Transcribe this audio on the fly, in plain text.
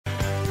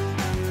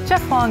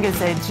Jeff Wong is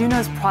a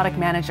Junos product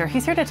manager.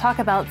 He's here to talk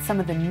about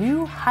some of the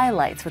new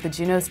highlights with the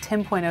Junos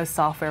 10.0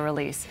 software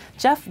release.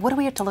 Jeff, what do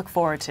we have to look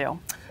forward to?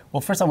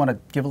 Well, first I want to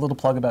give a little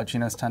plug about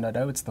Junos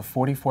 10.0. It's the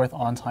 44th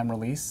on-time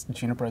release.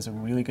 Juniper has a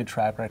really good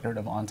track record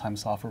of on-time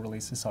software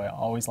releases, so I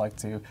always like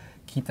to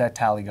keep that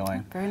tally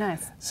going. Very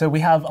nice. So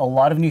we have a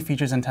lot of new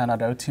features in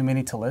 10.0, too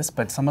many to list,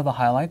 but some of the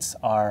highlights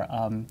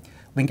are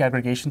link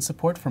aggregation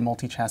support for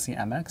multi-chassis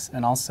MX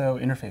and also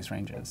interface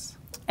ranges.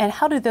 And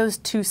how do those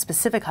two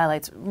specific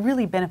highlights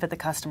really benefit the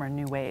customer in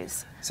new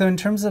ways? So in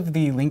terms of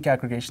the link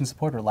aggregation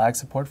support or lag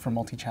support for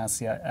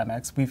multi-chassis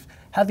MX, we've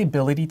had the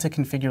ability to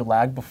configure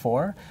lag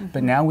before,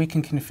 but now we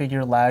can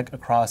configure lag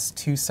across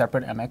two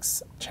separate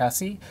MX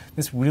chassis.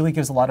 This really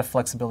gives a lot of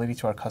flexibility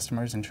to our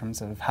customers in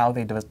terms of how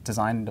they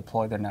design and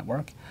deploy their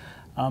network.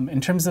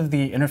 In terms of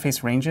the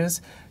interface ranges,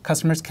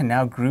 customers can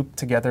now group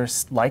together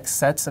like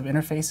sets of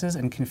interfaces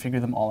and configure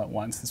them all at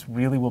once. This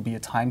really will be a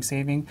time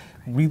saving,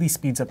 really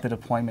speeds up the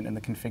deployment and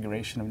the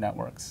configuration of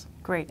networks.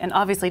 Great, and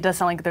obviously it does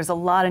sound like there's a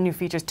lot of new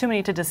features, too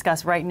many to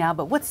discuss right now,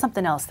 but what's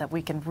something else that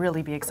we can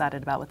really be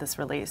excited about with this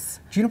release?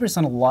 Juniper's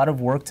done a lot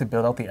of work to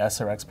build out the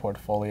SRX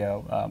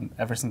portfolio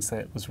ever since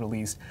it was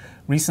released.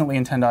 Recently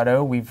in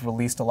 10.0, we've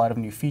released a lot of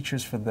new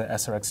features for the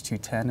SRX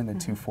 210 and the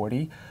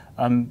 240,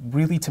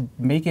 really to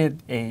make it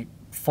a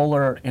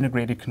fuller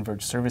integrated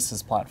converged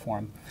services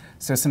platform.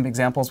 So some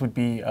examples would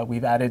be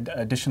we've added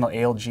additional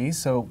ALG,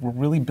 so we're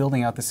really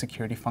building out the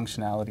security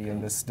functionality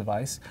in this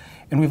device.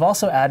 And we've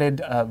also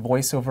added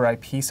voice over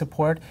IP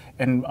support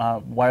and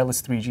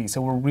wireless 3G.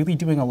 So we're really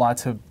doing a lot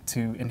to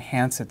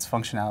enhance its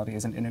functionality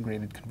as an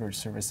integrated converged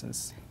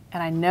services.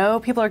 And I know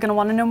people are going to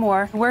want to know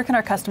more. Where can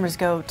our customers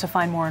go to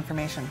find more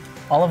information?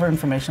 All of our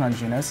information on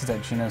Junos is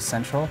at Junos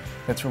Central.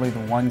 That's really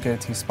the one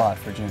go-to spot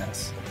for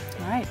Junos.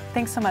 All right.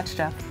 Thanks so much,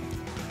 Jeff.